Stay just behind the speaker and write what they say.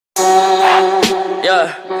yeah,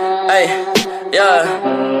 ay, yeah,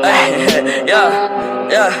 ay, yeah,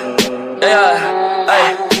 yeah, yeah, ay.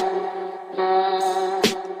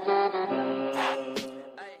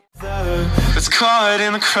 It's caught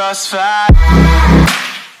in the crossfire.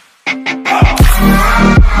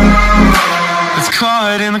 It's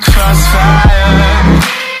caught in the crossfire.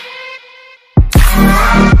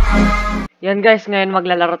 Yan guys, ngayon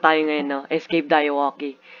maglalaro tayo ngayon, no? Escape the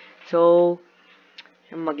Ayuwoki. So,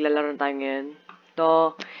 maglalaro tayo ngayon.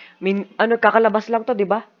 To, kakalabas lang to, di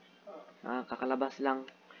ba? Kakalabas lang.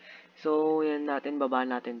 So, yan natin, babaan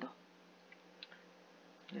natin to.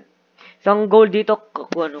 Yan. So, ang goal dito,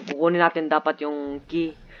 kukunin natin dapat yung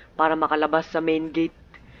key para makalabas sa main gate.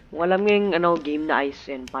 Kung alam nyo yung, game na ice,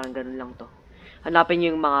 yan, parang ganun lang to. Hanapin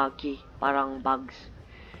nyo yung mga key, parang bugs.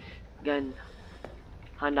 Gan.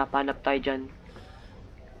 Hanap tayo dyan.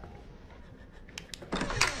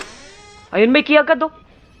 Ayun, may key agad, oh.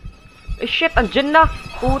 Eh, shit, andyan na.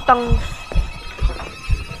 Putang.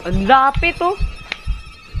 Ang lapit, oh.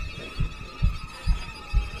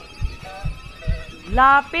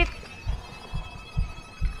 Lapit.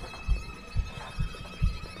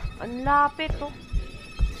 Ang lapit, oh.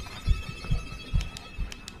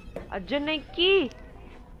 Andyan na yung key.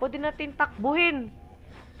 Pwede natin takbuhin.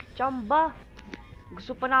 Tsamba.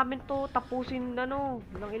 Gusto pa namin to tapusin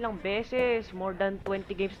ng ilang beses. More than 20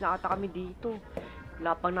 games na ata kami dito.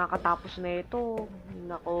 Wala pang nakatapos na ito.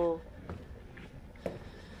 Nako.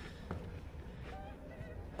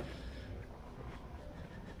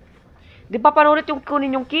 Di ba paano ulit yung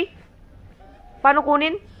kunin yung key? Paano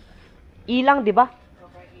kunin? E lang, di ba?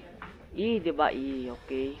 E, di ba? E,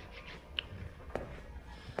 okay.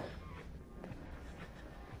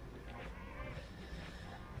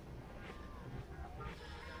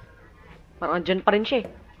 Parang andyan pa rin siya, eh.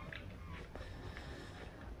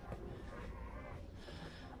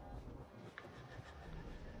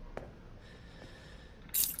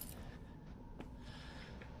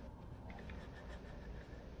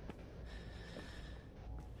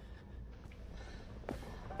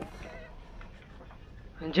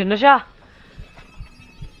 Andyan na siya.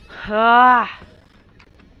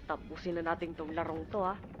 Tapusin na natin tong larong to,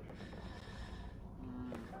 ha.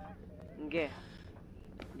 Okay.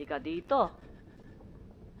 Hindi ka dito.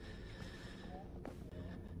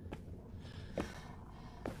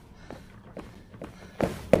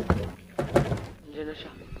 Diyan na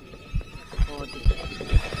siya. Oh, dito.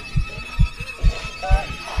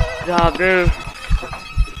 Grabe.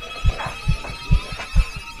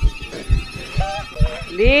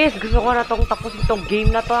 Please, gusto ko na tong tapusin tong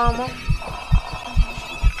game na to, mo.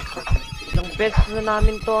 Ilang beses na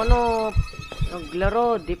namin to,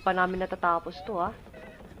 naglaro. Di pa namin natatapos to, ha.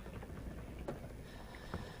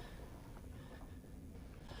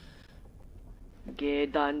 Okay,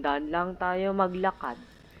 dahan-dahan lang tayo maglakad.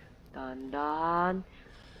 Dahan-dahan.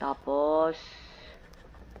 Tapos,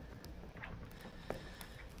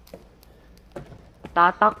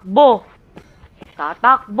 tatakbo.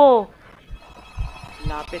 Tatakbo.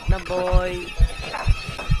 Lapit na, boy.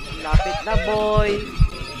 Lapit na, boy.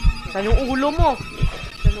 Saan yung ulo mo?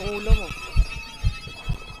 Saan yung ulo mo?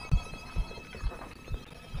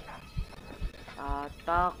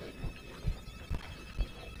 Tatak.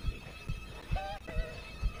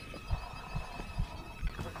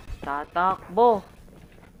 Tatakbo.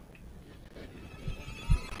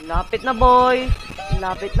 Lapit na, boy.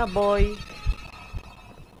 Lapit na, boy.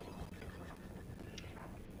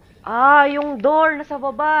 Yung door nasa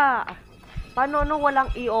baba. Paano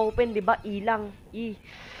walang i-open, 'di ba? I lang. I.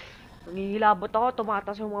 Nangihilabot ako,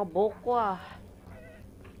 tumatas yung mga buhok ko,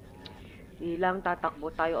 I lang,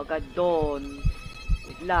 tatakbo tayo agad doon.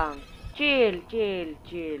 Wait lang. Chill.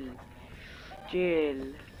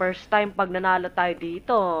 First time pag nanalo tayo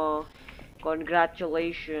dito.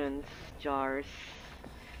 Congratulations, Jars.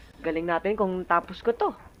 Galing natin kung tapos ko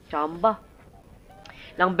to. Chamba.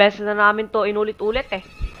 Ilang beses na namin to inulit-ulit, eh.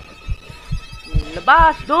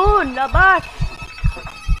 Labas! Doon! Labas!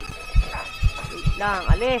 Wait lang.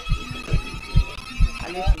 Alis.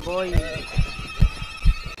 Alis, boy.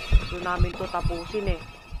 Gusto namin to tapusin, eh.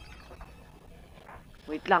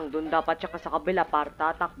 Wait lang. Doon dapat siya sa kabila para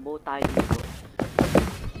tatakbo tayo dito.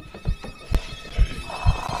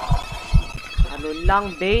 Ano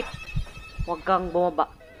lang, bait. Huwag kang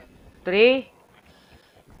bumaba. 3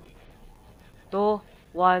 2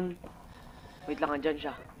 1. Wait lang, andyan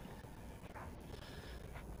siya.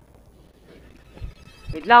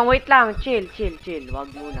 Wait lang. Chill.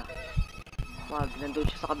 Wag muna. Wag, nandun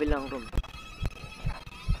siya sa kabilang room.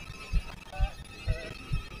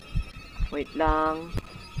 Wait lang.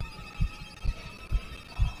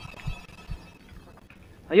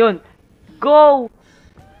 Ayun. Go!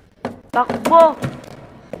 Takbo!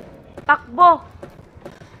 Takbo!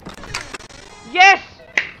 Yes!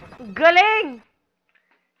 Galing!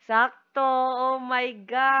 Sakto! Oh my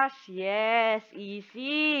gosh! Yes!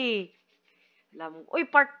 Easy! Uy,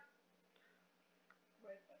 part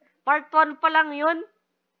 1 pa lang yun?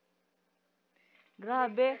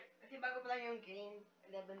 Grabe. Kasi bago pa lang yung game,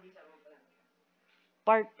 11 days ako pa lang.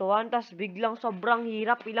 Part 1, tas biglang sobrang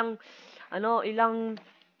hirap. Ilang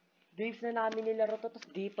days na namin nilaro to, tas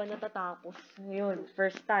di pa natatapos. Ngayon,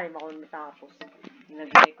 first time ako natapos.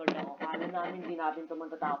 Nag-record ako. Kala namin di natin to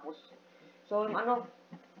matatapos. So,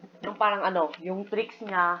 yung parang yung tricks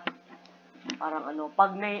niya, parang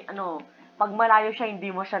pag malayo siya, hindi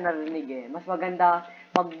mo siya narinig eh. Mas maganda,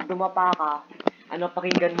 pag dumapa ka,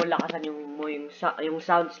 pakinggan mo lakasan yung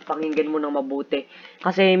sounds, pakinggan mo ng mabuti.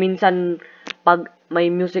 Kasi minsan, pag may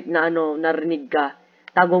music na narinig ka,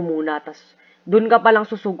 tago muna, tas dun ka palang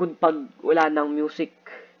susugod pag wala ng music.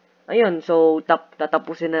 Ayun, so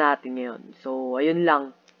tatapusin na natin ngayon. So, ayun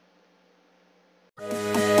lang.